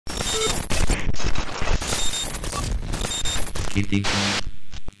qithy.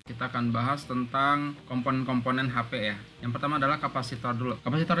 Kita akan bahas tentang komponen-komponen HP ya. Yang pertama adalah kapasitor dulu.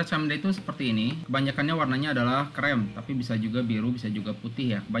 Kapasitor HMD itu seperti ini. Kebanyakannya warnanya adalah krem, tapi bisa juga biru, bisa juga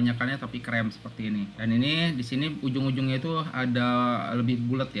putih ya. Kebanyakannya tapi krem seperti ini. Dan ini di sini ujung-ujungnya itu ada lebih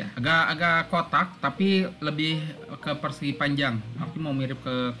bulat ya. Agak kotak, tapi lebih ke persegi panjang. Tapi mau mirip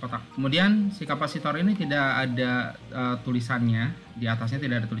ke kotak. Kemudian si kapasitor ini tidak ada tulisannya. Di atasnya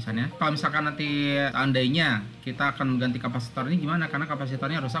tidak ada tulisannya. Kalau misalkan nanti seandainya kita akan mengganti kapasitor ini gimana? Karena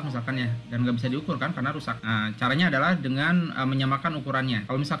kapasitornya rusak misalkan ya, dan nggak bisa diukur kan karena rusak. Nah, caranya adalah dengan menyamakan ukurannya.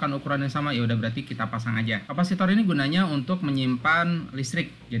 Kalau misalkan ukurannya sama ya udah berarti kita pasang aja. Kapasitor ini gunanya untuk menyimpan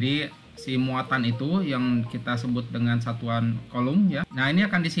listrik. Jadi si muatan itu yang kita sebut dengan satuan kolom ya. Nah, ini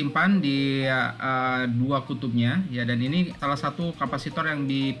akan disimpan di dua kutubnya ya, dan ini salah satu kapasitor yang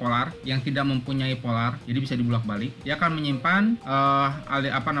bipolar yang tidak mempunyai polar, jadi bisa dibolak-balik. Dia akan menyimpan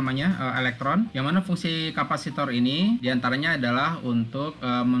elektron, yang mana fungsi kapasitor ini diantaranya adalah untuk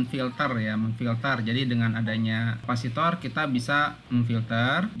memfilter ya, memfilter. Jadi dengan adanya kapasitor kita bisa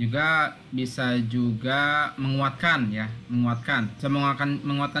memfilter, juga bisa juga menguatkan ya, menguatkan. Bisa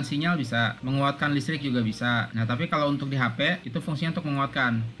menguatkan sinyal, bisa menguatkan listrik juga bisa. Nah, tapi kalau untuk di HP itu fungsinya untuk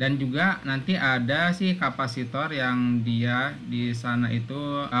menguatkan. Dan juga nanti ada sih kapasitor yang dia di sana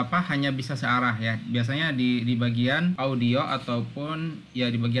itu hanya bisa searah ya. Biasanya di bagian audio ataupun ya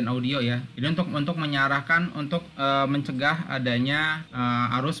di bagian audio ya. Jadi untuk mengarahkan, untuk mencegah adanya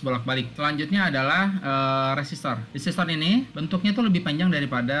arus bolak-balik. Selanjutnya adalah resistor. Resistor ini bentuknya itu lebih panjang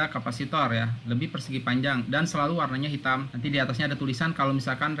daripada kapasitor ya, lebih persegi panjang dan selalu warnanya hitam. Nanti di atasnya ada tulisan kalau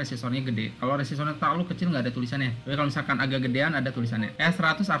misalkan resistornya gede. Kalau resistornya terlalu kecil nggak ada tulisannya. Tapi kalau misalkan agak gedean ada tulisannya.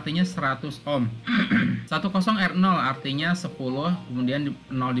 S100 artinya 100 ohm. 10R0 artinya 10, kemudian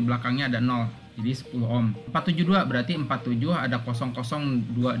 0 di belakangnya ada 0. Jadi 10 ohm. 472 berarti 47 ada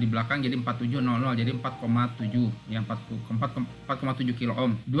 002 di belakang, jadi 4700 jadi 4,7 ya, 4,7 kilo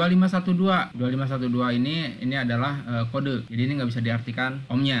ohm. 2512 ini adalah kode. Jadi ini nggak bisa diartikan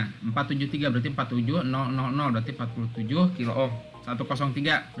ohmnya. 473 berarti 47000 berarti 47 kilo ohm.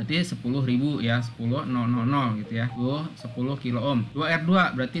 103 berarti 10.000 ya, 10.000 gitu ya. 10 kilo ohm.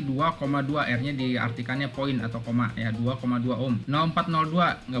 2R2 berarti 2,2, R-nya diartikannya poin atau koma ya, 2,2 ohm.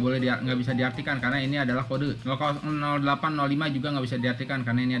 0402 nggak bisa diartikan karena ini adalah kode. 0805 juga nggak bisa diartikan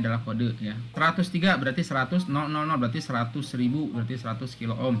karena ini adalah kode ya. 103 berarti 100, 000 berarti 100.000 berarti 100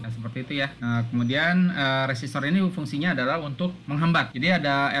 kilo ohm. Nah, seperti itu ya. Nah, kemudian resistor ini fungsinya adalah untuk menghambat. Jadi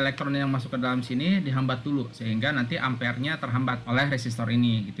ada elektron yang masuk ke dalam sini dihambat dulu sehingga nanti ampernya terhambat oleh resistor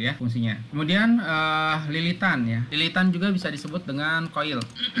ini gitu ya fungsinya. Kemudian lilitan ya. Lilitan juga bisa disebut dengan coil.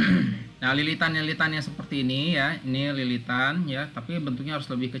 Nah, lilitannya seperti ini ya. Ini lilitan ya, tapi bentuknya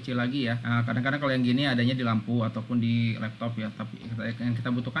harus lebih kecil lagi ya. Nah, kadang-kadang kalau yang gini adanya di lampu ataupun di laptop ya, tapi yang kita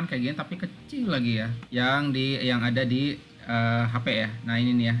butuhkan kayak gini tapi kecil lagi ya. Yang ada di HP ya. Nah,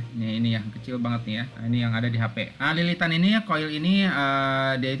 ini nih ya. Ini yang kecil banget nih ya. Nah, ini yang ada di HP. Nah, lilitan ini, coil ini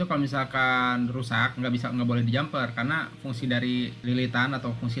dia itu kalau misalkan rusak nggak boleh dijumper, karena fungsi dari lilitan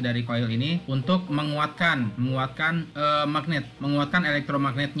atau fungsi dari coil ini untuk menguatkan magnet, menguatkan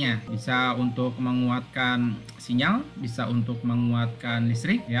elektromagnetnya. Bisa untuk menguatkan sinyal, bisa untuk menguatkan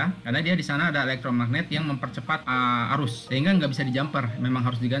listrik ya. Karena dia di sana ada elektromagnet yang mempercepat arus sehingga nggak bisa dijumper. Memang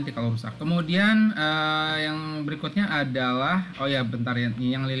harus diganti kalau rusak. Kemudian yang berikutnya adalah bentar ya,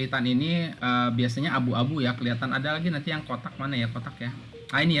 yang lilitan ini biasanya abu-abu ya, kelihatan. Ada lagi nanti yang kotak, mana ya kotak ya.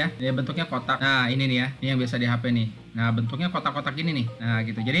 Nah, ini ya, ini bentuknya kotak. Nah, ini nih ya, ini yang biasa di HP nih. Nah, bentuknya kotak-kotak ini nih. Nah,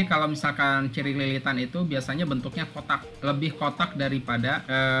 gitu. Jadi kalau misalkan ciri lilitan itu biasanya bentuknya kotak, lebih kotak daripada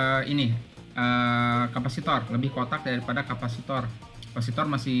kapasitor, lebih kotak daripada kapasitor. Kapasitor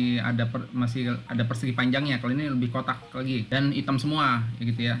masih ada persegi panjangnya. Kalau ini lebih kotak lagi dan hitam semua ya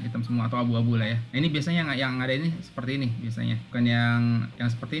gitu ya, hitam semua atau abu-abu lah ya. Nah, ini biasanya yang ada ini seperti ini biasanya. Bukan yang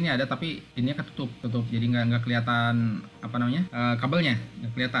seperti ini ada, tapi ini ketutup. Jadi nggak kelihatan kabelnya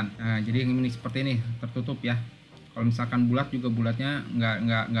nggak kelihatan. Nah, jadi yang ini seperti ini tertutup ya. Kalau misalkan bulat juga bulatnya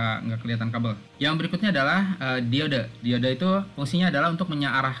nggak kelihatan kabel. Yang berikutnya adalah diode. Diode itu fungsinya adalah untuk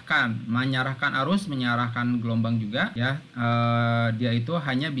menyarahkan arus, menyarahkan gelombang juga ya. Dia itu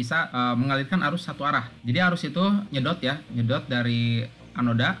hanya bisa mengalirkan arus satu arah. Jadi arus itu nyedot dari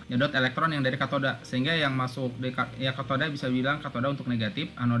anoda, nyedot elektron yang dari katoda, sehingga yang masuk dari katoda bisa bilang katoda untuk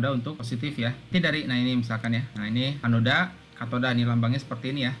negatif, anoda untuk positif ya. Nah, ini misalkan ya. Nah, ini anoda, katoda, ini lambangnya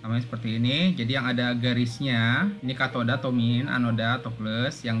seperti ini ya, namanya seperti ini. Jadi yang ada garisnya ini katoda atau min, anoda atau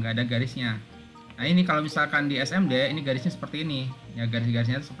plus, yang nggak ada garisnya. Nah, ini kalau misalkan di SMD ini garisnya seperti ini ya,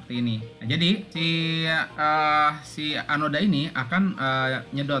 garis-garisnya seperti ini. Nah, jadi si anoda ini akan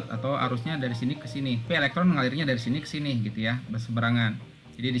nyedot atau arusnya dari sini ke sini, tapi elektron mengalirnya dari sini ke sini gitu ya, berseberangan.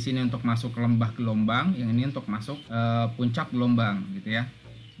 Jadi di sini untuk masuk ke lembah gelombang, yang ini untuk masuk puncak gelombang gitu ya.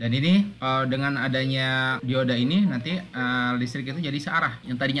 Dan ini dengan adanya dioda ini nanti listrik itu jadi searah.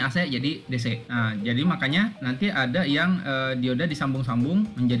 Yang tadinya AC jadi DC. Nah, jadi makanya nanti ada yang dioda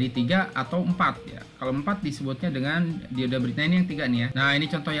disambung-sambung menjadi 3 atau 4 ya. Kalau 4 disebutnya dengan dioda berikutnya, ini yang 3 nih ya. Nah, ini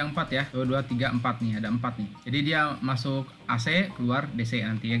contoh yang 4 ya. 1, 2, 3, 4 nih, ada 4 nih. Jadi dia masuk AC, keluar DC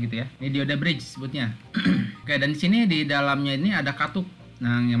nanti ya gitu ya. Ini dioda bridge sebutnya. Oke, dan di sini di dalamnya ini ada katup.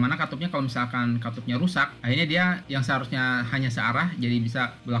 Nah, yang mana katupnya kalau misalkan katupnya rusak, akhirnya dia yang seharusnya hanya searah jadi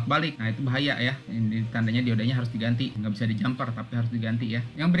bisa bolak-balik. Nah, itu bahaya ya. Ini tandanya diodanya harus diganti. Nggak bisa di jumper, tapi harus diganti ya.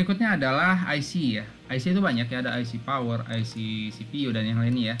 Yang berikutnya adalah IC ya. IC itu banyak ya, ada IC power, IC CPU, dan yang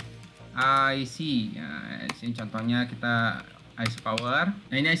lainnya ya. IC, ya, di sini contohnya kita IC power.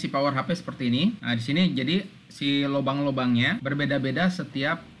 Nah, ini IC power HP seperti ini. Nah, di sini jadi si lubang-lubangnya berbeda-beda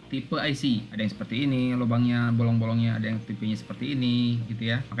setiap tipe IC. Ada yang seperti ini lubangnya, bolong-bolongnya, ada yang tipenya seperti ini gitu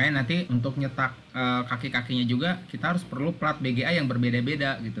ya. Makanya nanti untuk nyetak kaki-kakinya juga kita harus perlu plat BGA yang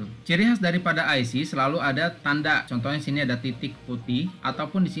berbeda-beda gitu. Ciri khas daripada IC selalu ada tanda. Contohnya sini ada titik putih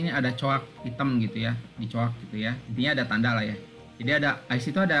ataupun di sini ada coak hitam gitu ya, dicoak gitu ya. Intinya ada tanda lah ya. Jadi ada IC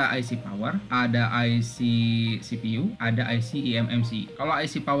itu ada IC power, ada IC CPU, ada IC eMMC. Kalau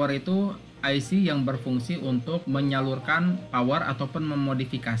IC power itu IC yang berfungsi untuk menyalurkan power ataupun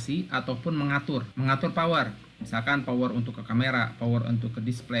memodifikasi ataupun mengatur power. Misalkan power untuk ke kamera, power untuk ke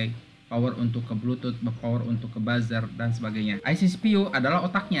display, power untuk ke Bluetooth, power untuk ke buzzer, dan sebagainya. IC CPU adalah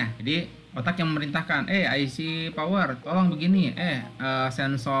otaknya. Jadi otak yang memerintahkan, IC power tolong begini,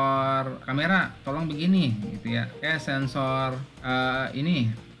 sensor kamera tolong begini gitu ya. Sensor ini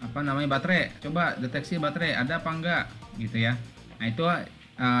apa namanya, baterai, coba deteksi baterai ada apa enggak gitu ya. Nah, itu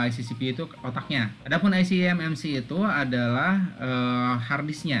IC CPU itu otaknya. Adapun IC eMMC itu adalah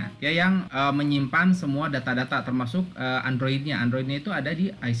harddisknya ya, yang menyimpan semua data-data termasuk Androidnya. Androidnya itu ada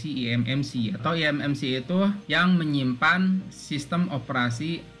di IC eMMC, atau eMMC itu yang menyimpan sistem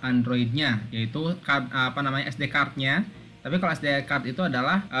operasi Androidnya, yaitu SD cardnya. Tapi kalau SD card itu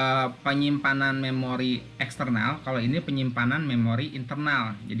adalah penyimpanan memori eksternal, kalau ini penyimpanan memori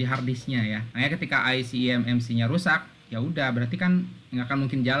internal, jadi harddisknya ya. Makanya ketika IC eMMC-nya rusak, ya udah berarti kan nggak akan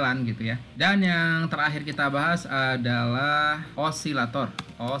mungkin jalan gitu ya. Dan yang terakhir kita bahas adalah osilator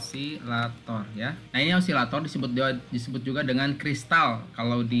ya. Nah, ini osilator disebut juga dengan kristal.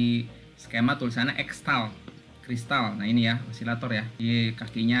 Kalau di skema tulisannya kristal. Nah, ini ya osilator ya. Di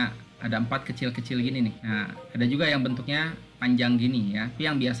kakinya ada 4 kecil-kecil gini nih. Nah, ada juga yang bentuknya panjang gini ya. Tapi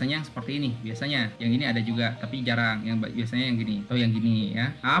yang biasanya seperti ini. Biasanya yang ini ada juga, tapi jarang. Yang biasanya yang gini atau yang gini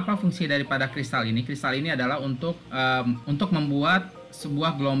ya. Nah, apa fungsi daripada kristal ini? Kristal ini adalah untuk membuat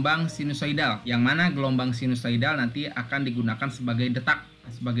sebuah gelombang sinusoidal, yang mana gelombang sinusoidal nanti akan digunakan sebagai detak,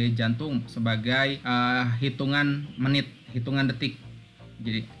 sebagai jantung, sebagai hitungan menit, hitungan detik.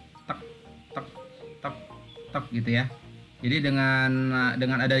 Jadi tek tek tek tek gitu ya. Jadi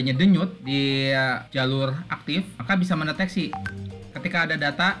dengan adanya denyut di jalur aktif, maka bisa mendeteksi ketika ada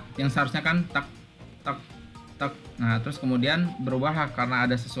data yang seharusnya kan tak tak tak. Nah, terus kemudian berubah karena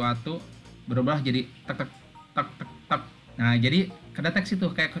ada sesuatu, berubah jadi tak tak tak tak tak. Nah, jadi kedeteksi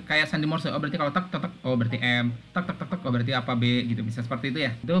tuh kayak sandi Morse. Oh, berarti kalau tak tak tak, oh berarti M, tak tak tak tak, oh berarti apa B gitu, bisa seperti itu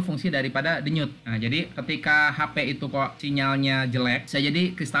ya. Itu fungsi daripada denyut. Nah, jadi ketika HP itu kok sinyalnya jelek, bisa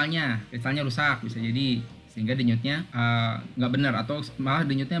jadi kristalnya rusak, bisa jadi, sehingga denyutnya nggak benar, atau malah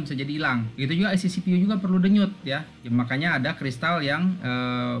denyutnya bisa jadi hilang. Gitu juga IC CPU juga perlu denyut ya. Makanya ada kristal yang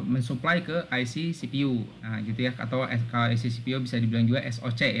mensuplai ke IC CPU. Nah, gitu ya. Atau IC CPU bisa dibilang juga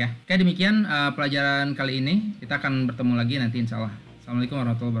SOC ya. Oke, demikian pelajaran kali ini. Kita akan bertemu lagi nanti insya Allah. Assalamualaikum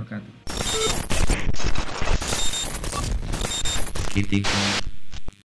warahmatullahi wabarakatuh.